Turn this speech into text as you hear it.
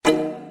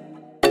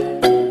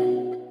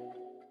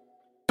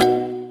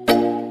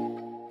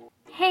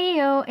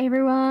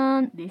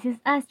everyone, this is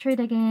Astrid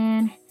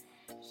again,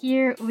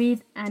 here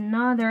with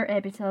another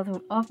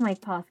episode of my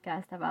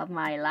podcast about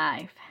my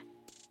life.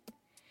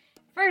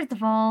 First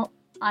of all,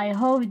 I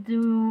hope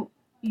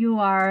you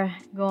are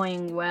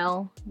going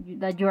well,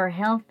 that you are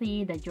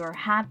healthy, that you are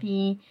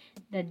happy,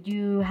 that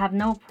you have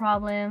no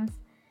problems.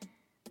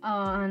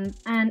 And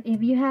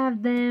if you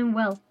have them,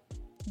 well,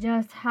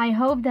 just I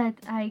hope that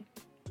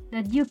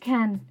you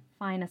can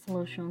find a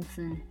solution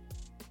soon.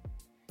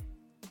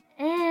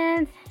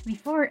 And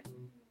before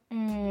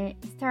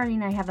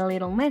starting, I have a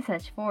little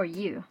message for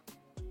you.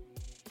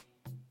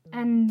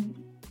 And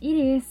it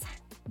is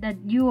that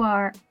you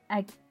are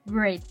a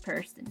great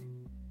person.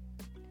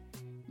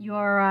 You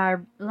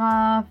are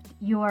loved,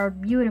 you are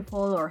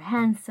beautiful or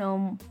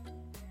handsome,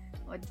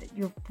 or that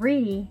you're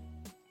pretty.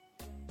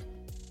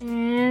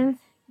 And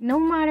no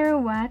matter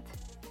what,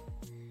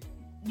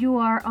 you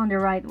are on the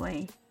right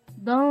way.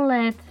 Don't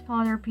let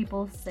other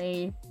people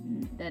say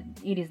that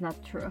it is not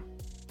true.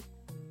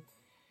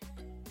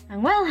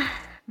 And well,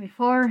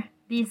 before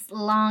this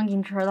long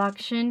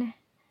introduction,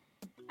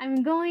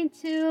 I'm going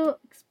to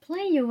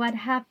explain you what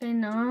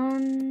happened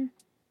on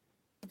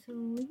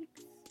 2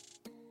 weeks.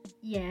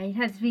 Yeah, it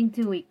has been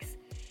 2 weeks.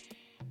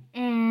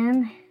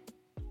 And,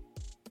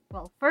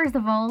 well, first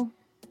of all,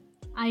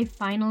 I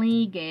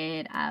finally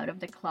get out of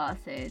the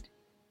closet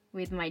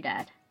with my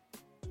dad.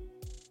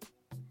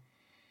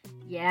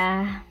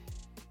 Yeah.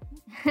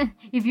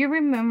 If you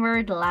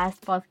remember the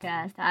last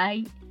podcast,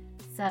 I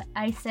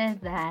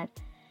said that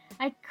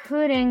I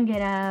couldn't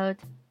get out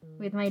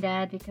with my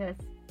dad because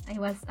I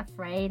was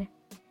afraid,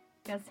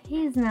 because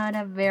he's not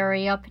a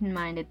very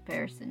open-minded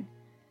person.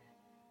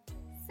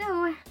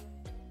 So,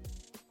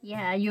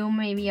 yeah, you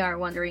maybe are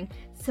wondering,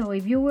 so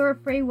if you were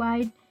afraid,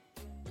 why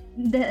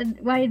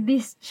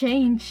this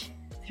change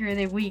through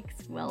the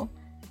weeks? Well,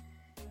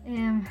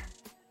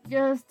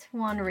 just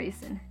one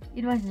reason.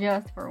 It was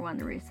just for one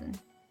reason.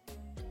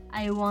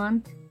 I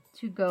want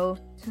to go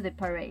to the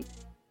parade,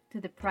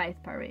 to the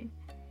Pride Parade.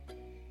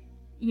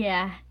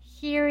 Yeah,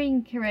 here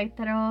in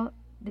Querétaro,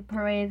 the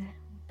parade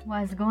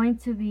was going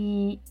to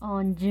be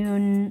on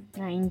June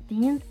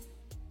 19th.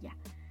 Yeah.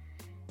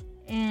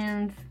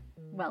 And,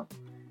 well,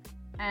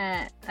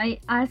 I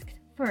asked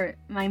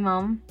my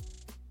mom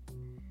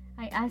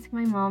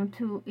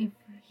to if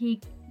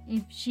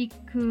she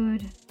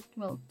could,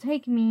 well,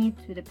 take me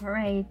to the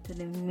parade, to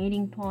the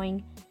meeting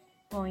point,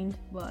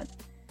 but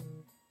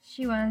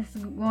she was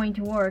going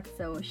to work,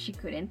 so she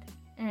couldn't.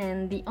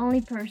 And the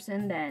only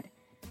person that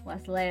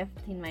was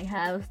left in my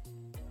house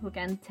who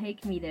can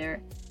take me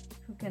there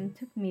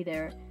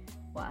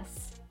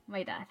was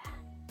my dad.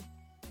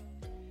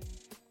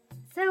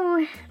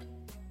 So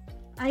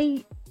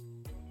I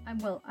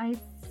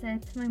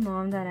said to my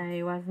mom that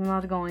I was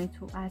not going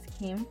to ask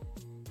him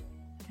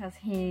because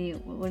he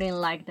wouldn't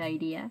like the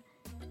idea.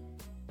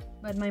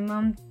 But my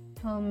mom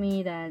told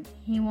me that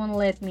he won't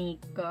let me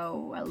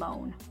go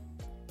alone.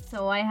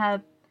 So I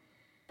have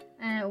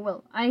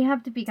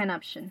to pick an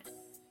option.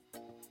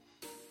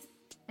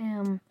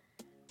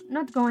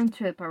 Not going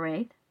to a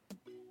parade.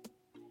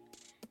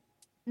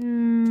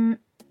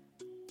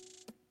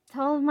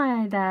 Told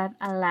my dad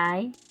a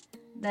lie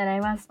that I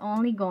was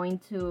only going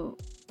to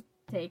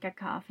take a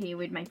coffee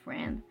with my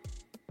friend,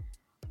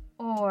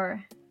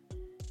 or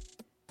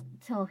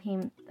tell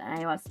him that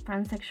I was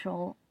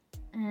pansexual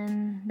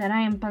and that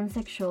I am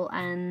pansexual,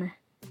 and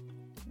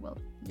well,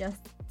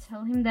 just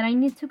tell him that I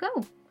need to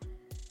go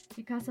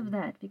because of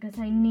that, because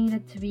I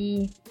needed to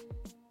be,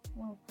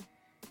 well,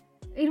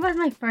 it was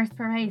my first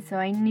parade, so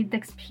I need the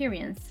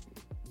experience.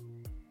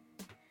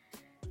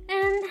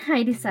 And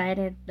I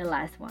decided the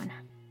last one.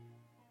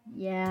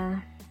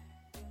 Yeah.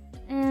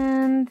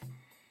 And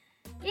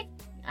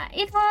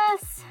it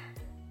was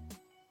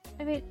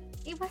a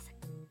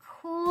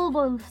cool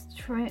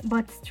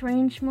but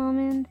strange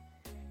moment.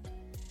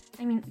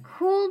 I mean,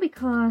 cool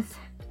because,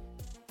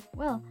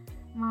 well,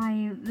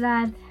 my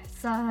dad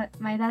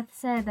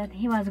said that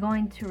he was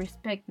going to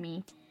respect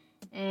me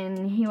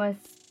and he was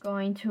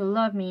going to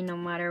love me no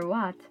matter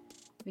what,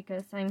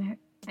 because I'm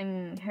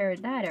her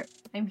daughter.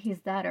 I'm his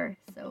daughter,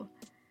 so.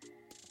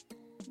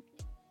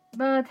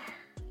 But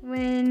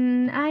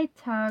when I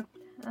talked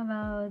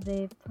about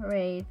the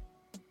parade,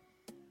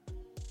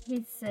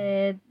 he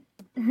said,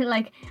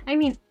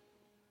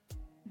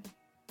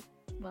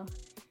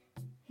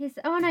 his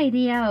own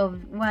idea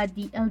of what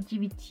the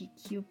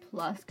LGBTQ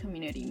plus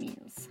community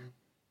means.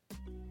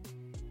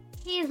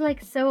 He is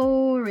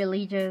so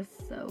religious,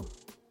 so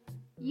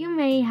you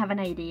may have an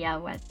idea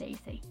what they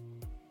say.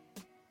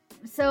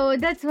 So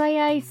that's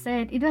why I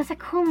said it was a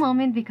cool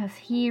moment, because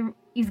he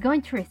is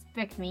going to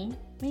respect me.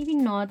 Maybe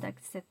not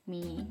accept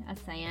me as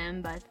I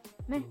am, but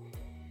meh.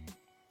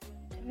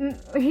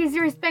 His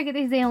respect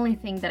is the only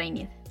thing that I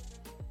need.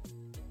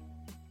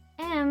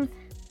 And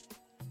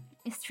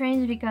it's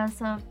strange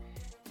because of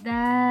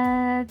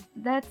that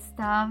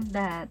stuff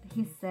that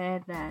he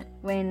said, that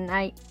when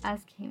I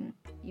asked him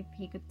if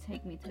he could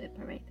take me to the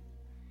parade.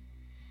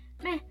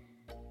 Meh.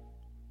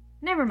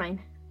 Never mind.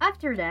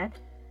 After that,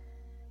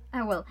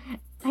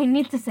 I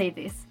need to say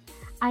this.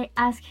 I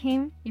asked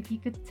him if he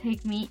could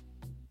take me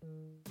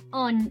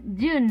on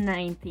June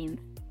 19th.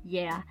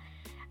 Yeah,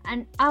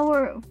 an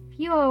hour,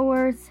 few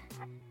hours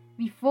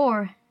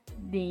before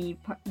the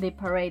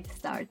parade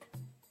start.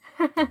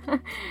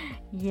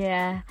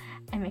 Yeah,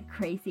 I'm a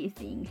crazy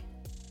thing.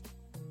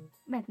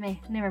 But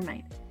never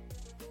mind.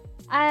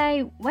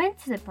 I went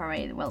to the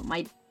parade. Well,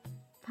 my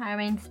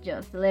parents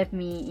just left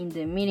me in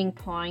the meeting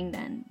point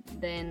and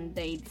then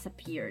they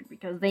disappeared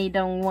because they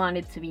don't want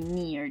it to be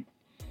near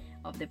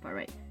of the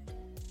parade.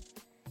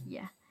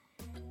 Yeah,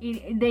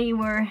 they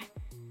were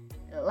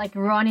like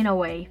running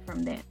away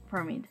from it.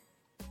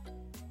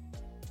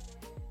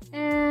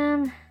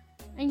 And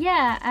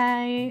yeah,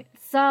 I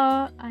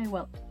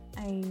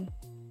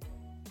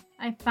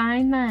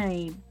find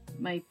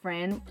my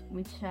friend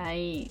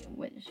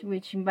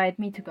which invited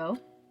me to go.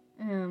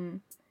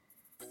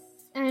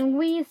 And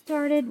we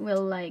started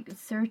like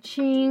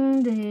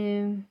searching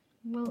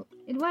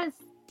it was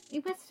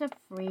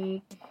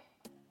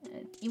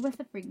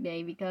a freak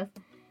day because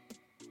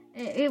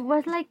it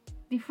was like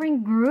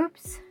different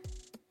groups.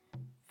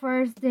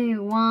 First, the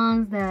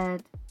ones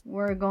that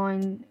were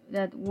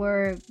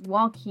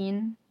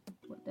walking,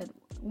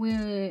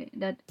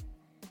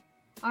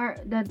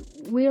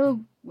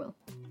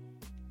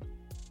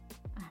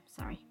 I'm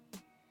sorry.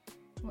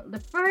 Well, the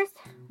first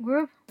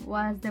group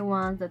was the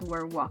ones that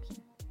were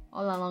walking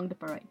all along the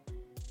parade.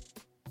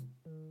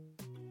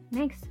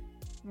 Next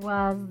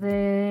was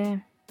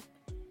the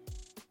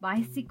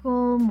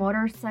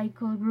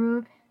motorcycle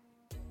group.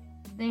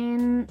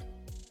 Then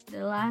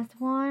the last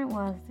one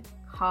was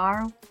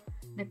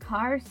the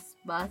cars,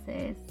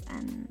 buses,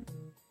 and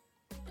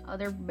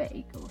other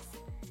vehicles.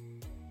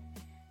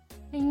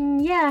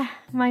 And yeah,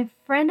 my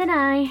friend and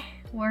I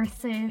were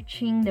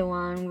searching the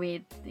one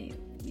with the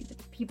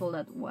people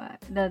that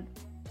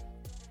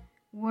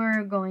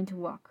were going to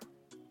walk.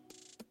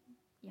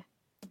 Yeah.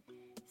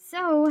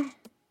 So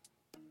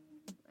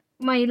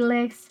my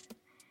legs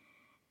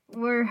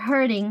were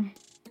hurting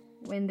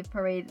when the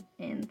parade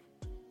ended.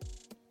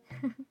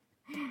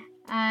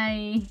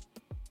 I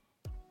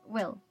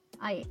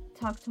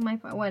talked to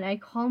I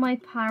called my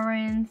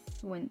parents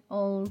when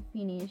all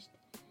finished,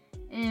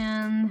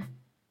 and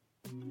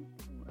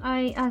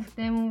I asked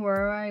them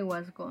where I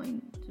was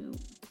going to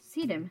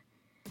see them,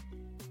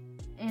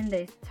 and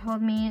they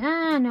told me,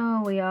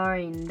 no, we are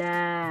in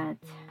that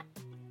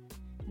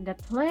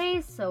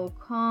place, so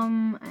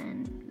come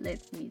and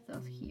let's meet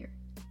us here.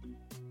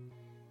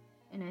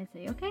 And I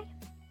say, okay.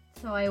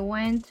 So I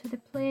went to the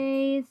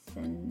place,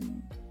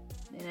 and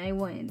then I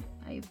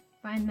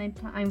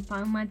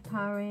found my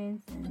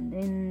parents, and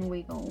then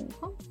we go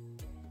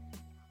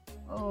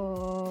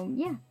home.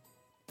 Yeah.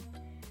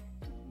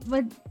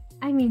 But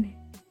I mean,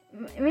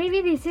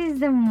 maybe this is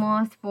the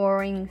most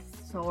boring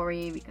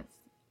story because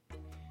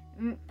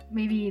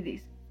maybe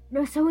this.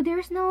 So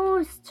there's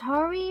no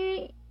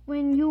story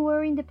when you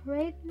were in the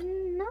parade?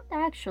 Not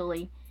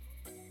actually.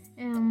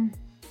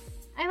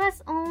 I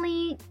was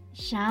only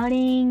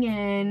shouting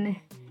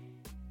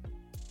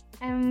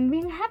and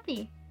being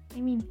happy. I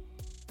mean,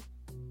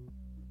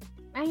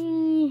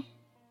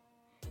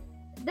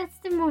 that's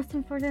the most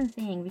important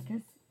thing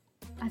because,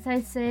 as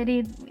I said,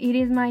 it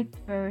was my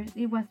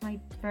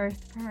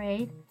first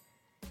parade,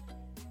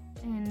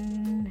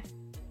 and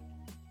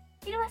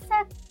it was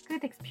a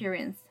good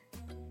experience.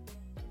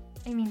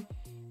 I mean,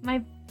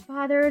 my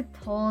father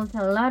told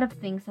a lot of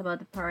things about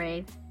the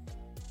parade,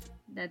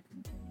 that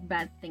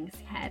bad things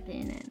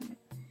happen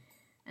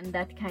and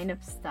that kind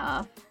of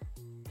stuff,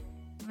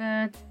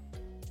 but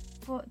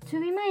to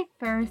be my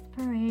first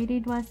parade,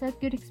 it was a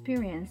good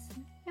experience.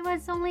 It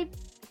was only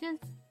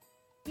just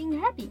being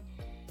happy,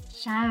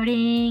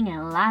 shouting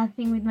and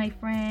laughing with my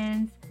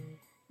friends,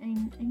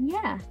 and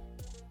yeah,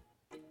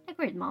 a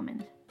great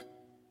moment.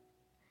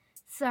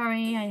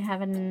 Sorry, I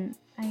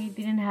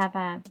didn't have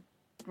a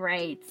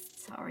great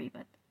story,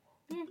 but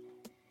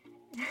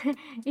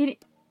yeah,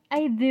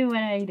 I do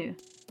what I do.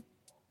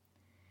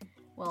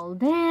 Well,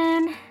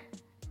 then,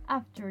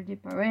 after the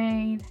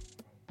parade,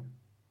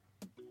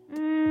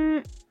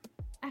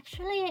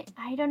 actually,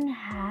 I don't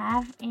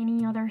have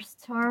any other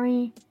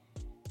story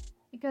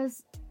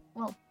because,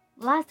 well,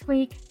 last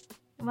week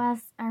was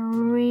a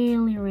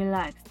really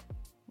relaxed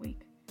week.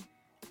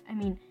 I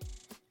mean,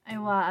 I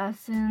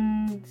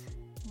wasn't,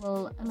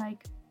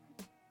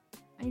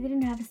 I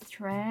didn't have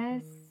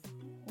stress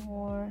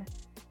or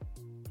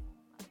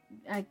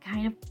a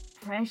kind of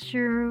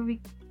pressure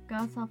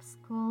because of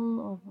school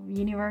or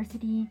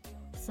university.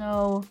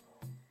 So,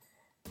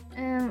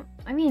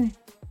 I mean,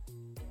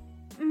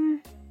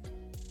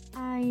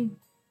 I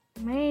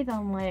made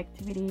all my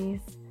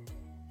activities.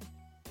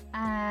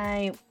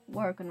 I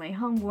work on my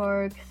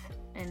homeworks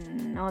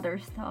and other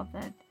stuff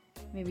that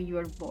maybe you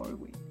are bored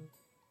with.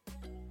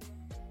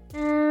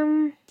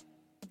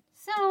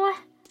 So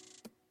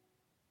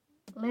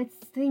let's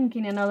think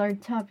in another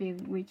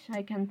topic which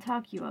I can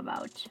talk you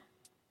about.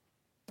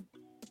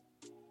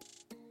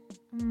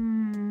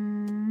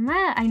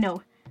 I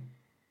know.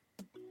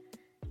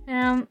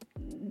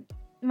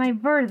 My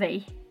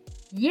birthday.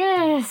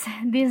 Yes,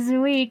 this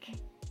week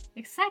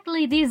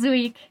exactly this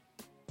week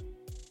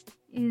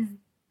is,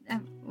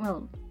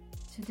 well,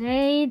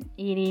 today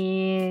it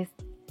is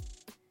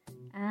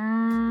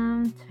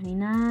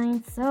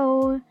 29th,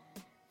 so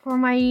for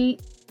my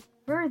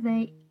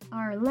birthday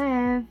are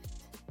left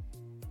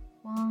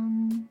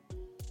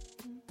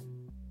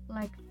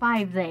like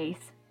 5 days.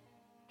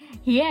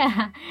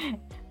 Yeah,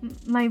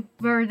 my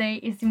birthday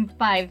is in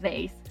 5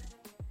 days.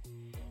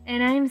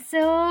 And I'm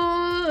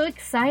so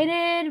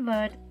excited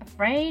but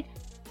afraid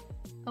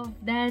of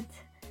that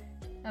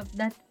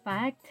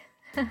fact.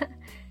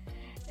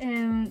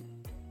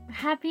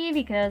 Happy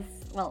because,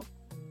 well,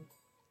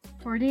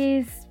 for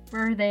this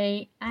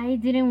birthday I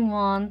didn't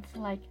want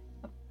like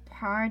a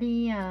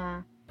party,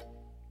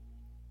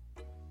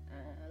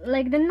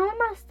 like the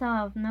normal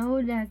stuff,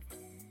 no, that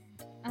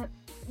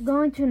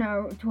going to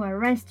a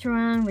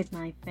restaurant with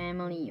my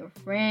family or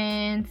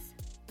friends,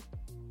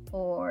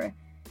 or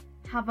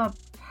have a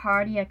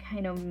party, a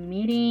kind of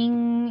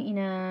meeting in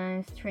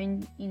a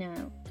strange,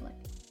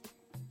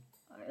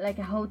 like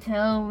a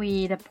hotel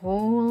with a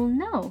pool.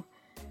 No,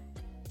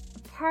 a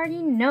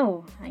party.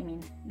 No, I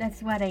mean,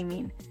 that's what I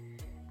mean.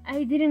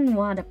 I didn't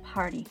want a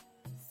party,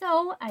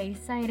 so I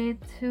decided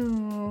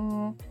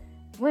to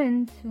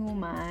went to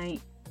my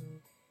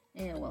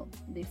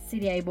the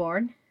city I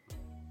born,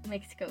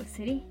 Mexico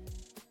City.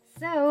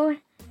 So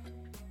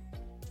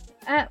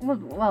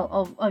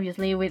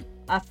obviously with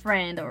a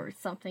friend or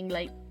something,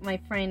 like my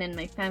friend and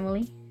my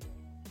family.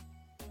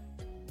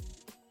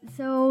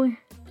 So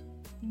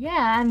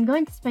yeah, I'm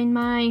going to spend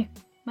my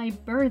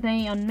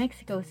birthday on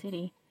Mexico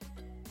City,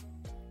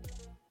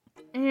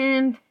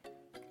 and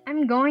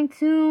I'm going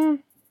to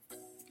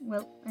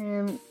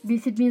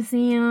visit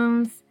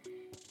museums,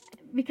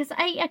 because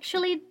I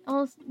actually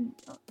also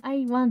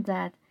I want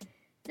that,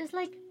 just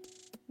like,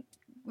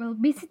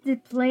 visit the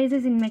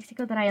places in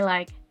Mexico that I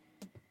like.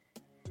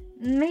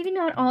 Maybe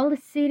not all the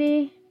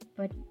city,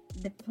 but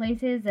the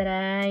places that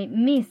I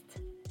missed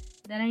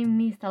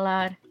a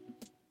lot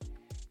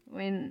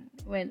when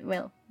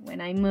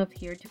I moved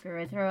here to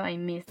Querétaro. I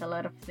missed a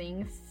lot of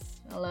things,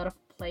 a lot of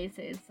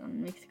places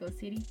on Mexico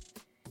City.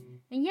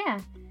 And yeah,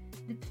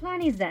 the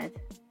plan is that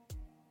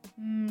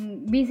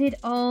visit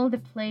all the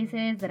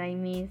places that I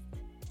missed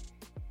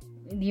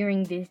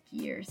during these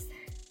years.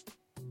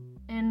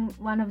 And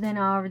one of them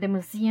are the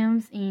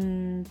museums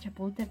in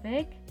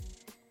Chapultepec,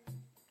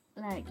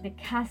 like the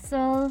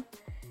castle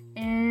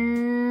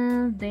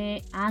and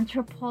the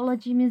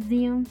anthropology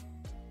museum.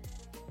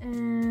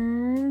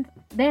 And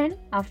then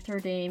after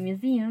the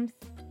museums,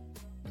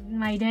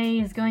 my day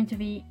is going to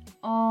be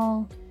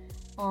all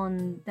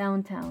on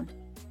downtown.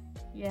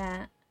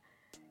 Yeah,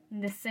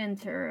 in the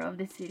center of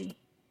the city.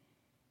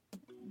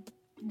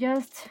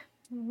 Just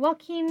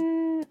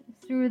walking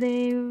through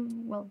the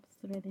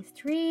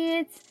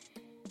streets,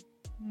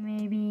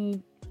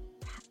 maybe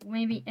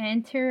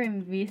enter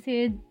and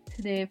visit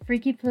the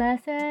Freaky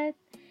Plaza,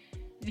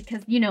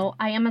 because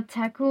I am a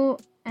taco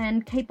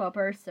and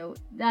K-popper, so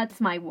that's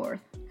my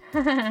worth.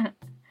 And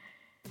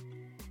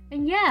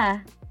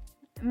yeah,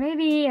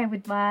 maybe I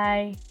would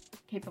buy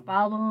K-pop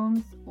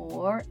albums,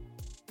 or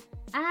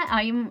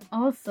I'm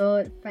also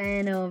a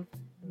fan of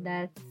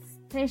that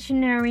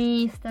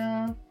stationery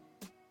stuff,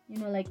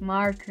 like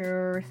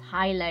markers,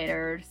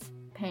 highlighters,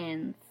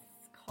 pens,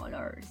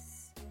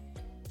 colors,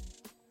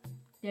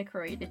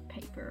 decorated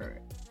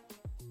paper,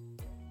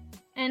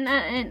 and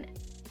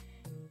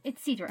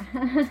etc.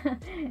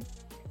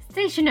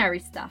 Stationery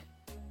stuff.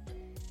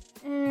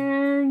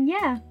 And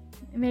yeah,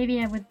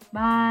 maybe I would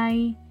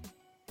buy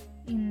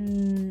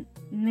in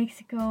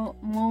Mexico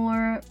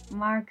more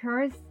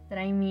markers that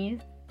I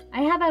miss.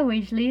 I have a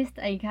wish list,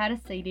 I gotta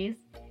say this.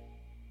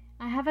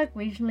 I have a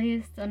wish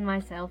list on my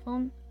cell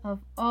phone of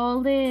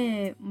all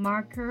the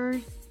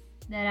markers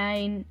that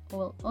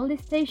all the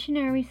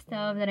stationery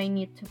stuff that I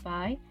need to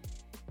buy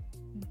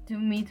to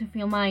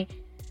feel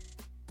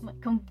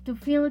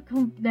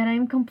that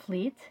I'm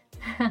complete.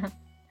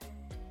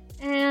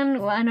 And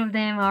one of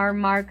them are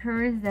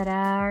markers that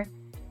are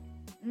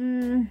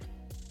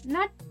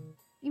not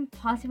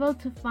impossible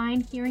to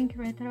find here in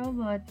Querétaro,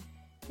 but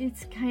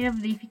it's kind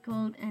of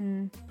difficult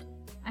and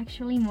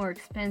actually more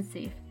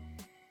expensive.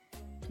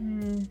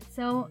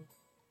 So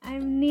I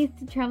need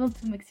to travel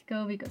to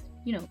Mexico, because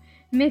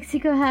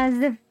Mexico has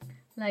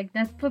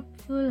that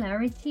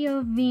popularity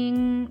of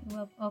being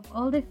of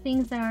all the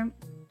things that are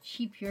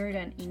cheaper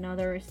than in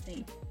other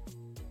states.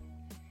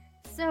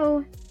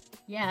 So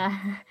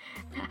yeah,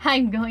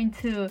 I'm going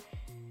to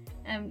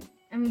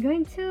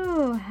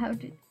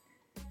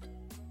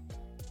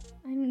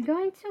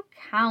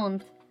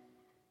count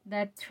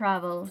that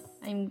travel.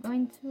 I'm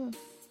going to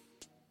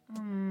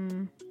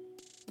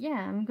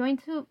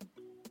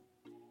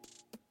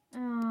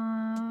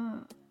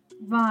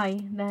buy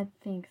that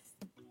things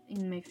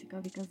in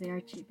Mexico because they are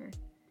cheaper.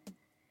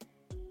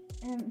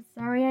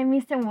 Sorry, I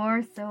missed a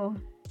word, so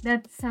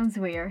that sounds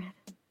weird.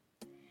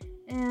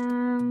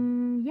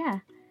 Yeah.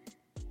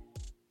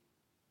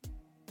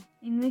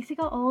 In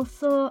Mexico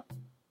also,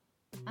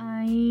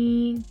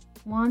 I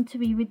want to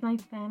be with my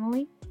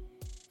family.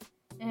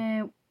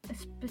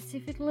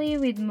 specifically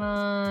with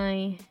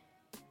my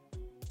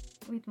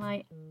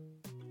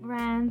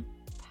grand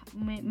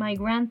my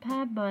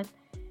grandpa, but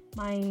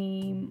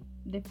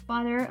the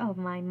father of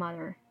my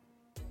mother.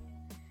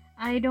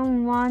 I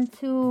don't want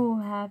to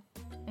have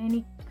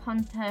any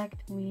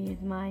contact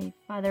with my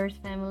father's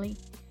family.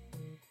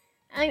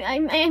 I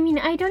mean,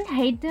 I don't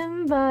hate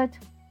them, but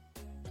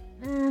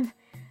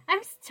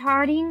I'm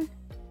starting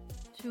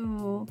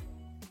to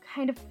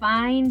kind of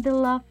find the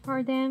love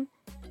for them,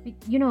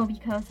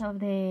 because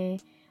of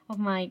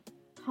my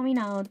coming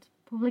out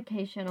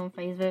publication on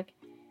Facebook.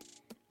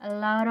 A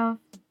lot of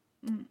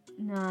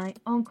my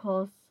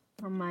uncles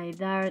from my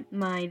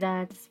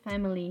dad's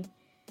family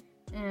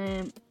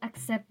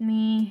accept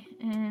me,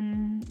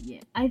 and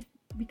yeah,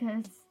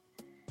 because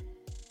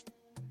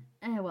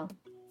well,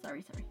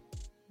 sorry,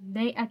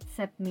 they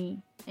accept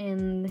me,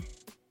 and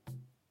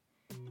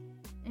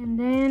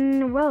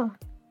then, well,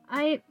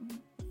 I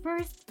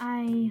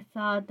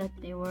thought that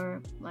they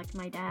were like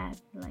my dad,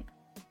 like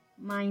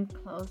mind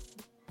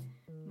closed,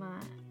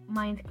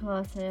 mind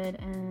closet,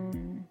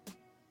 and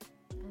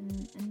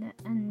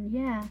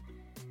yeah.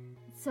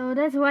 So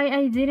that's why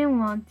I didn't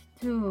want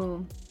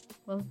to,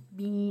 well,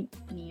 be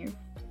near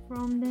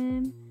from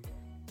them.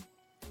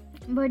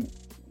 But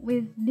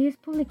with this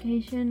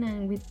publication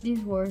and with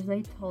these words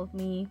they told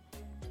me,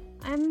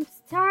 I'm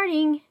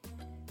starting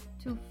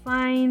to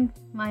find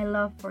my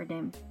love for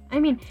them. I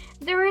mean,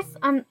 there is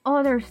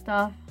other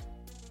stuff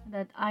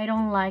that I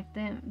don't like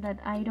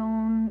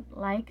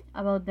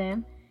about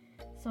them.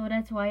 So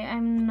that's why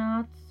I'm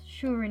not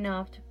sure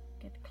enough to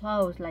get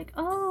close, like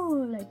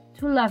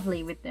too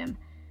lovely with them.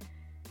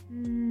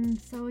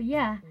 So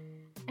yeah,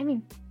 I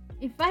mean,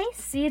 if I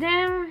see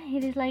them,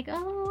 it is like,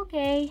 oh,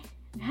 okay,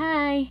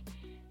 hi,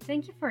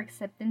 thank you for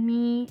accepting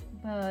me.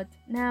 But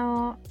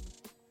now,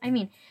 I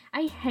mean,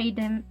 I hate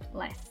them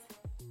less.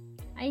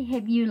 I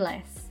hate you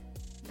less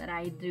than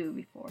I do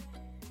before.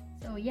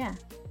 So yeah,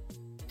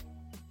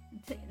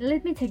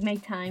 let me take my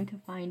time to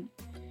find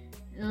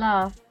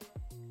love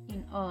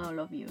in all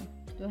of you.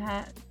 To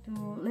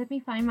let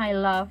me find my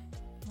love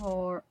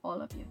for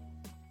all of you.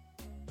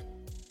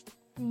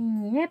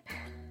 Yep.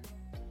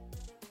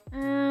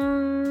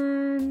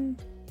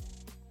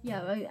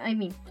 Yeah, I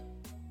mean,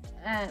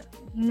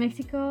 in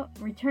Mexico,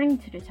 returning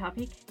to the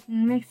topic,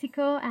 in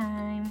Mexico,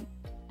 I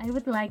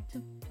would like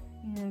to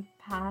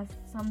pass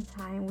some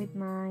time with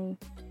my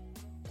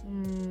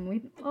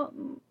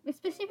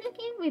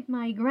specifically with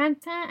my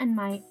grandpa and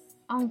my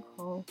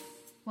uncle.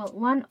 Well,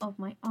 one of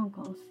my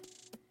uncles.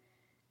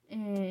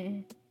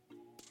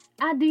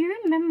 Do you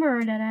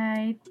remember that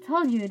I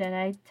told you that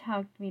I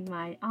talked with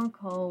my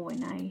uncle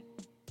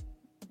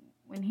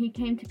when he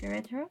came to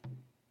Querétaro?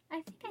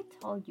 I think I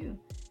told you.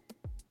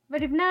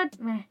 But if not,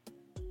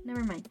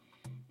 never mind.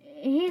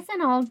 He's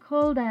an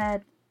uncle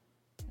that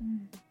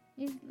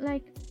is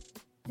like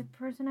the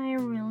person I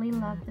really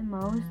love the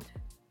most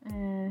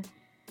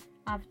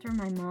after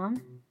my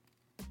mom.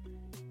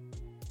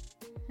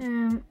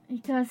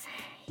 Because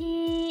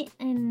he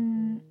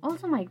and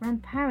also my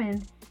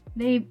grandparents,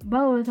 they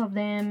both of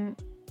them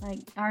like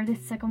are the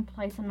second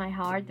place on my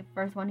heart. The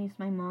first one is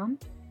my mom,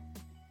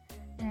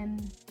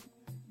 and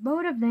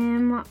both of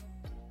them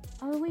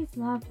always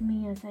loved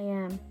me as I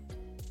am.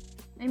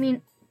 I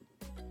mean,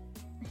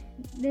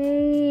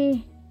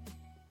 they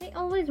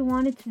always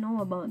wanted to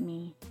know about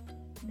me.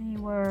 They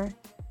were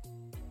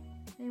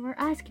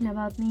asking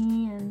about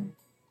me, and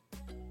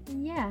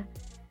yeah,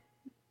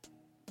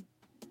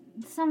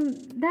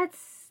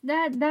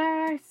 there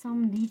are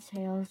some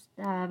details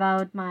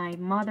about my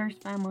mother's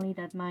family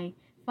that my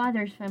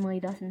father's family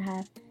doesn't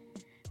have.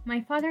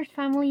 My father's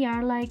family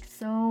are like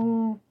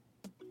so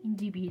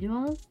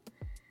individual.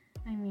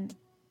 I mean,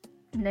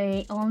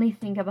 they only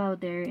think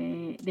about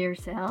their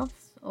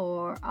selves,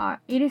 or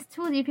it is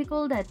too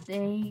difficult that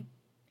they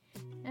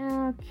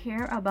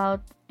care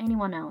about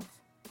anyone else.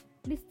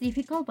 It is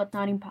difficult, but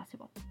not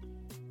impossible.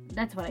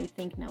 That's what I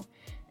think now.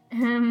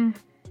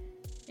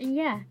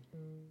 Yeah.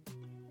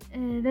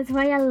 That's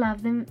why I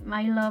love them.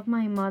 I love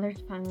my mother's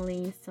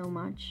family so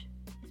much.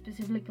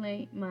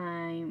 Specifically,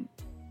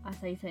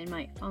 as I said,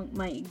 my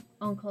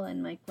uncle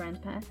and my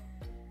grandpa.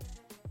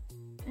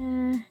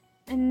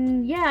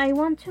 And yeah, I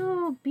want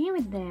to be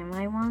with them.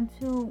 I want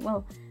to,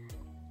 well,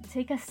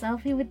 take a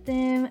selfie with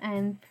them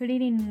and put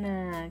it in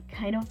a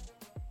kind of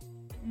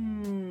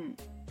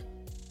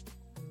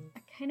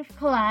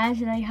collage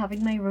that I have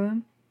in my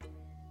room,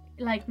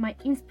 like my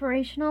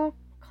inspirational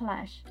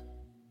collage.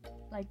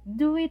 Like,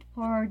 do it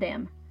for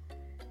them.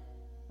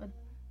 But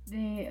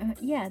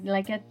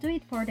like a do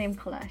it for them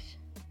collage.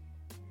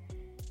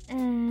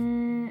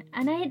 And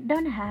I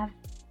don't have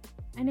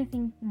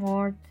anything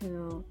more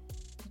to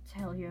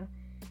tell you.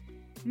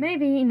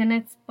 Maybe in the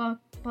next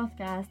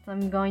podcast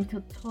I'm going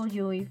to tell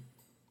you if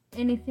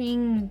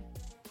anything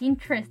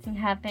interesting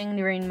happened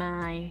during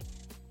my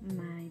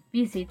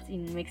visits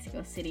in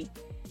Mexico City.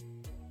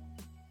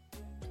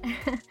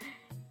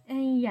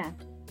 And yeah,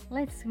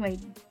 let's wait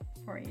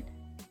for it.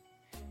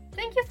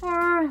 Thank you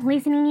for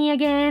listening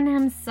again.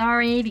 I'm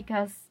sorry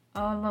because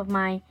all of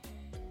my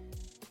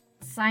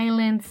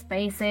silent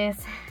spaces.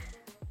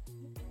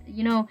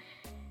 You know,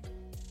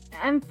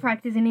 I'm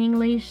practicing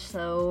English,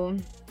 so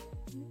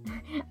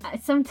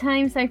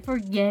sometimes I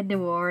forget the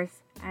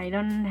words. I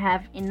don't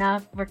have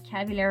enough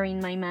vocabulary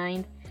in my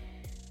mind.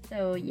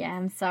 So yeah,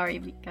 I'm sorry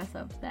because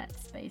of that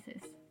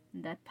spaces,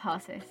 that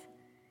pauses.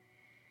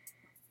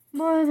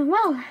 But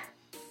well,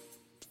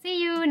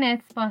 see you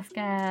next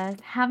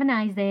podcast. Have a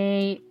nice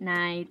day,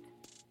 night,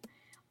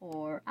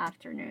 or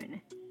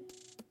afternoon.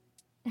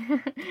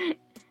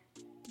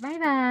 Bye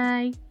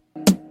bye.